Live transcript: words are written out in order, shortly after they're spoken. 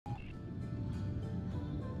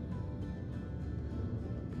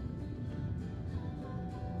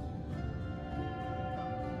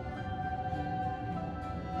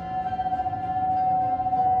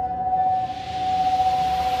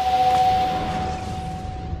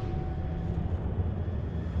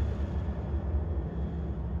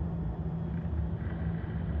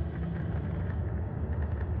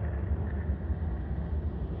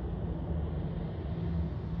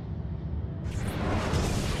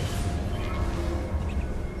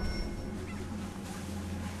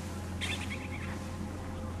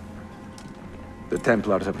The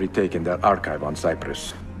Templars have retaken their archive on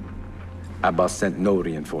Cyprus. Abbas sent no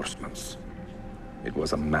reinforcements. It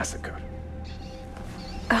was a massacre.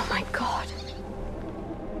 Oh my god.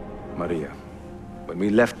 Maria, when we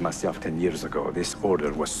left Masyaf 10 years ago, this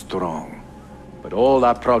order was strong. But all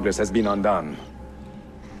our progress has been undone.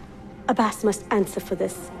 Abbas must answer for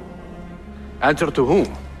this. Answer to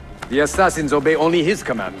whom? The assassins obey only his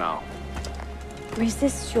command now.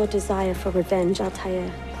 Resist your desire for revenge,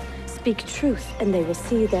 Altair. Speak truth, and they will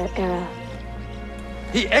see their error.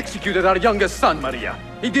 He executed our youngest son, Maria.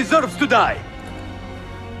 He deserves to die.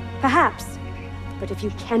 Perhaps. But if you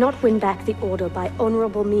cannot win back the Order by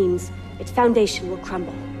honorable means, its foundation will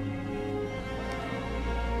crumble.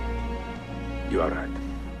 You are right.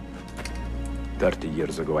 30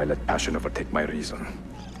 years ago, I let passion overtake my reason.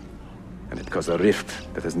 And it caused a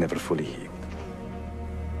rift that has never fully healed.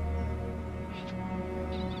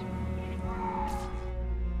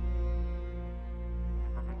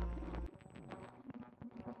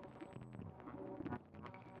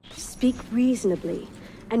 Speak reasonably,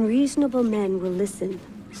 and reasonable men will listen.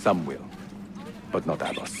 Some will, but not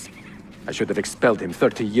Abbas. I should have expelled him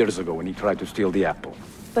 30 years ago when he tried to steal the apple.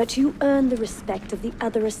 But you earned the respect of the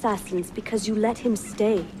other assassins because you let him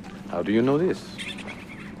stay. How do you know this?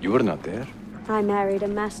 You were not there. I married a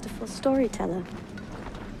masterful storyteller.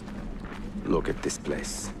 Look at this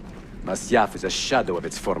place. Masyaf is a shadow of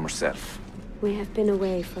its former self. We have been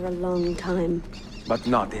away for a long time. But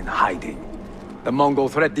not in hiding. The Mongol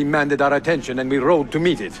threat demanded our attention and we rode to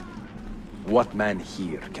meet it. What man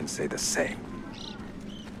here can say the same?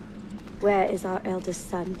 Where is our eldest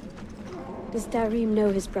son? Does Darim know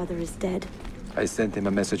his brother is dead? I sent him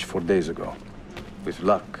a message 4 days ago. With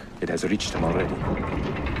luck, it has reached him already.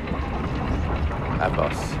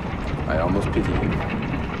 Abbas, I almost pity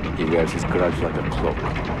him. He wears his grudge like a cloak.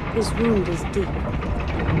 His wound is deep.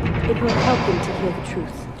 It will help him to hear the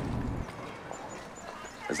truth.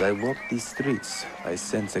 As I walk these streets, I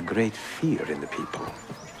sense a great fear in the people.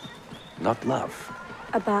 Not love.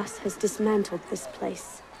 Abbas has dismantled this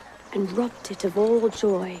place and robbed it of all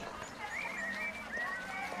joy.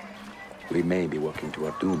 We may be walking to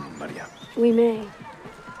our doom, Maria. We may,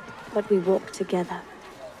 but we walk together.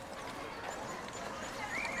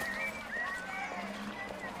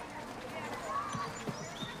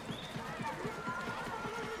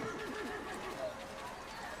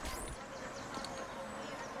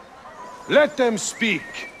 Let them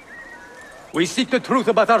speak. We seek the truth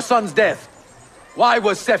about our son's death. Why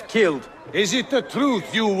was Seth killed? Is it the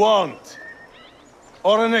truth you want?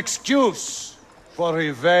 Or an excuse for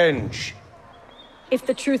revenge? If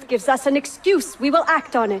the truth gives us an excuse, we will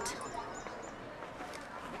act on it.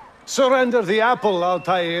 Surrender the apple,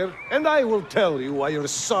 Altair, and I will tell you why your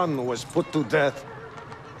son was put to death.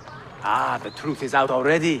 Ah, the truth is out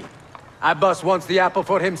already. Abbas wants the apple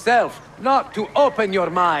for himself, not to open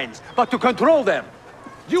your minds, but to control them.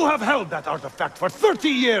 You have held that artifact for 30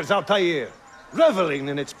 years, Altair, reveling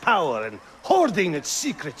in its power and hoarding its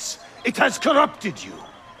secrets. It has corrupted you.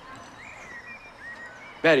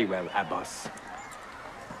 Very well, Abbas.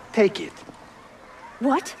 Take it.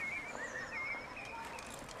 What?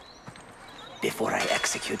 Before I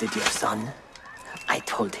executed your son, I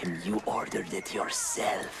told him you ordered it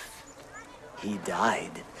yourself. He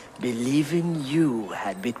died, believing you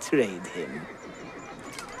had betrayed him.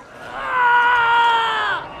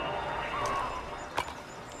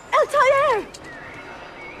 Altair!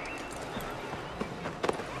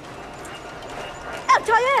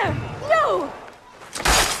 Altair! No!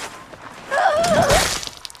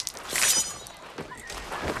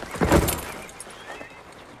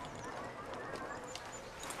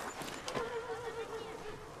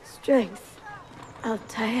 Strength.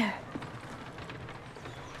 Altair.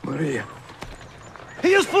 Maria.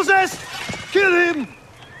 He is possessed! Kill him!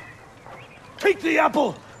 Take the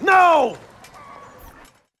apple, now!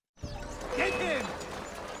 Get him!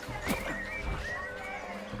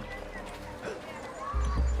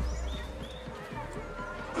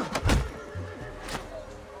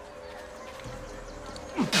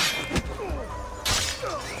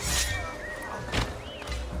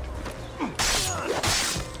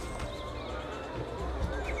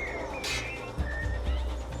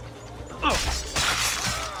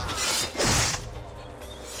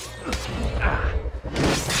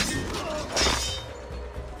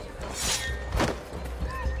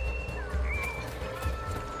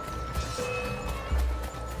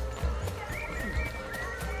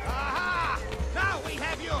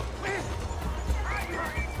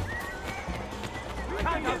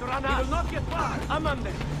 He will not get far.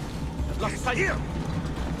 Amande. Lost sight. Here.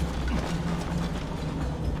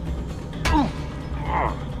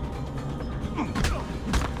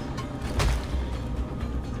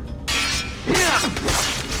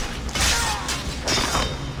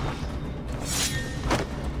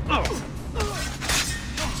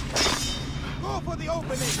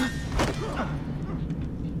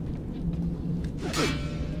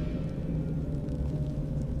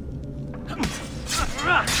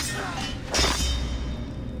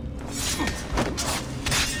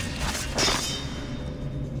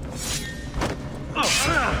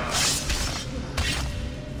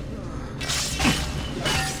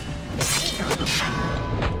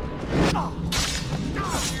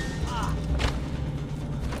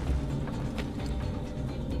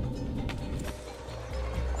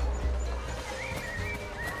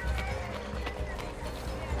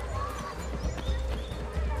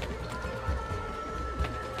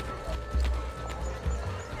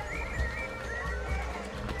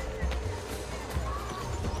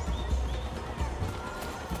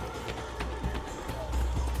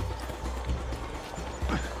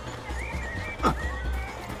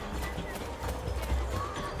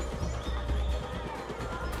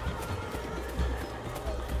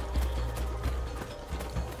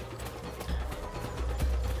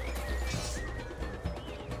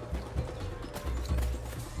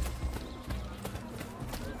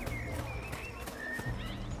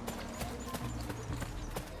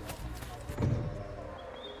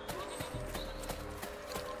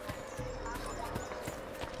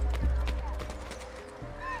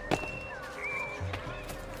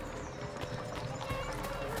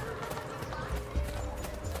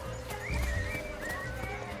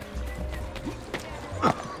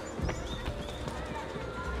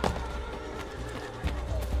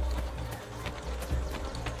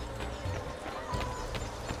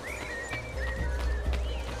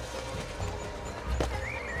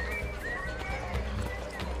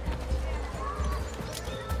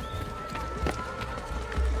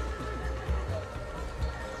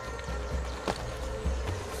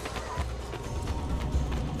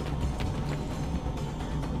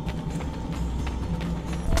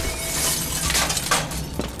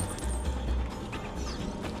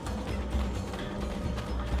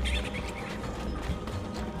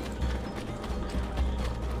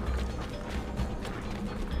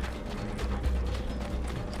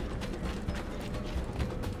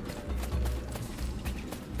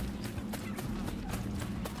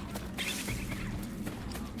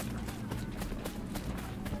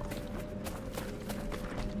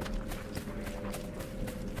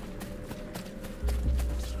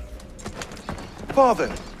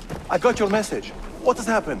 Father, I got your message. What has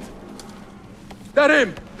happened?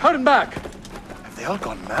 Darim, turn back! Have they all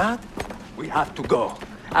gone mad? We have to go.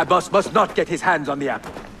 Abbas must not get his hands on the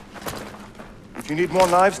apple. If you need more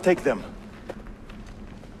knives, take them.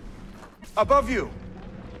 Above you!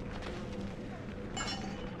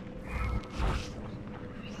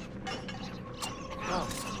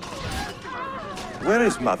 Where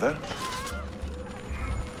is Mother?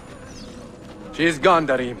 She is gone,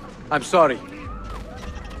 Darim. I'm sorry.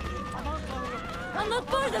 I'm not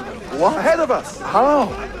part of it. What? Ahead of us! How?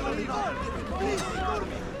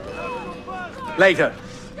 Later.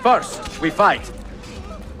 First, we fight.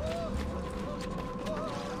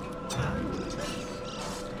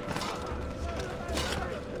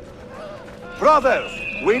 Brothers,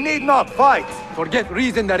 we need not fight! Forget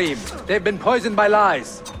reason, Darim. They've been poisoned by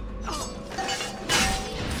lies.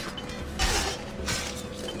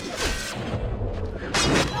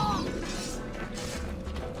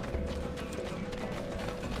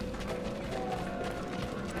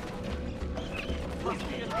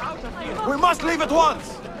 We must leave at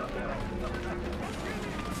once!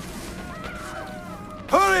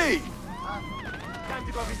 Hurry!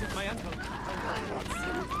 Can't go visit my uncle.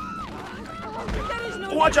 There is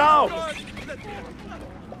no Watch out!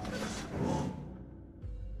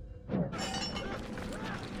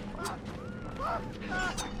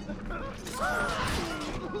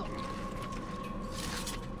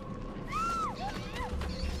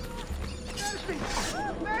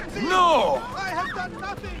 No! I have done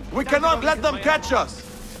nothing! We cannot let them catch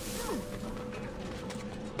us!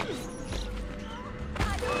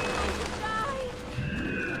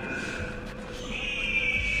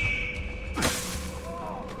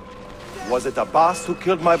 Was it Abbas who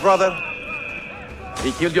killed my brother?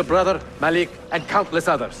 He killed your brother, Malik, and countless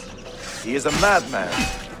others. He is a madman.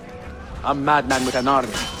 A madman with an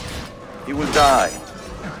army. He will die.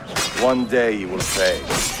 One day he will pay.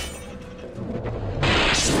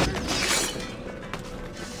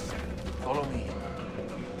 Follow me.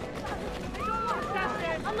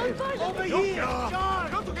 I'm not part of Over here!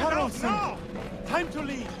 Got to get out now! Time to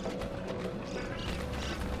leave!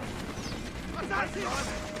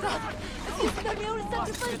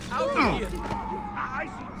 Out of here! I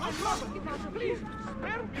see! My brother! Please,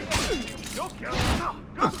 spare me! Jokia!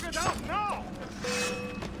 Got to get out now!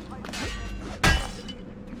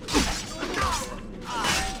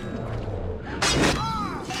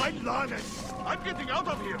 My Lanes! I'm getting out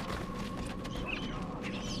of here!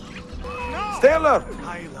 No! Stay alert!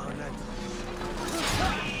 Hi, Lanes.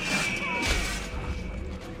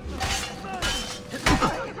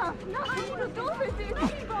 nothing to do with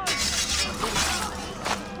this.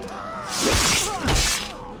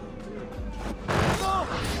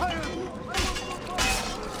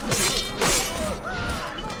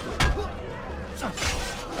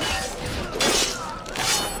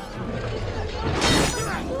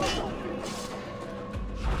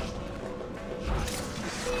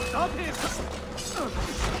 Stop him!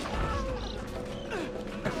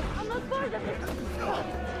 I'm not part of it.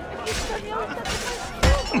 If you turn me over, that's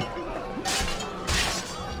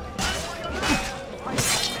my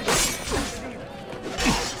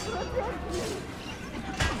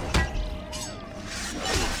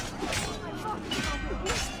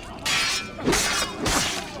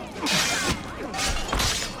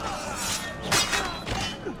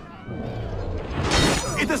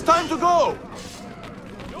It is time to go!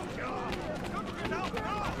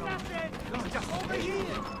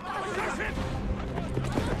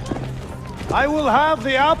 I will have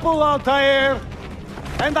the apple, Altair,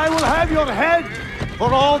 and I will have your head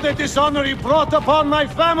for all the dishonor you brought upon my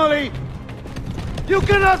family. You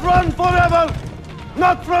cannot run forever,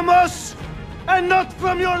 not from us, and not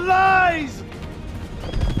from your lies!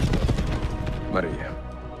 Maria.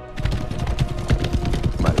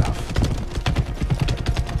 My love.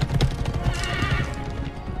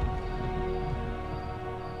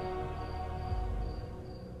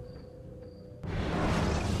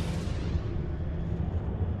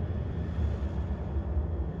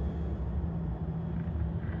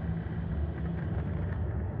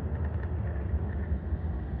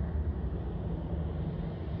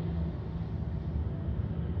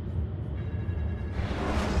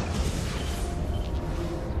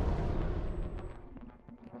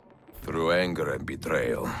 Through anger and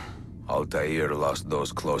betrayal, Altair lost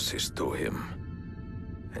those closest to him.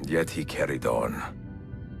 And yet he carried on.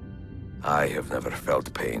 I have never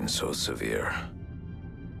felt pain so severe.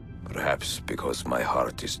 Perhaps because my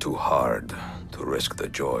heart is too hard to risk the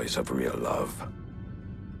joys of real love.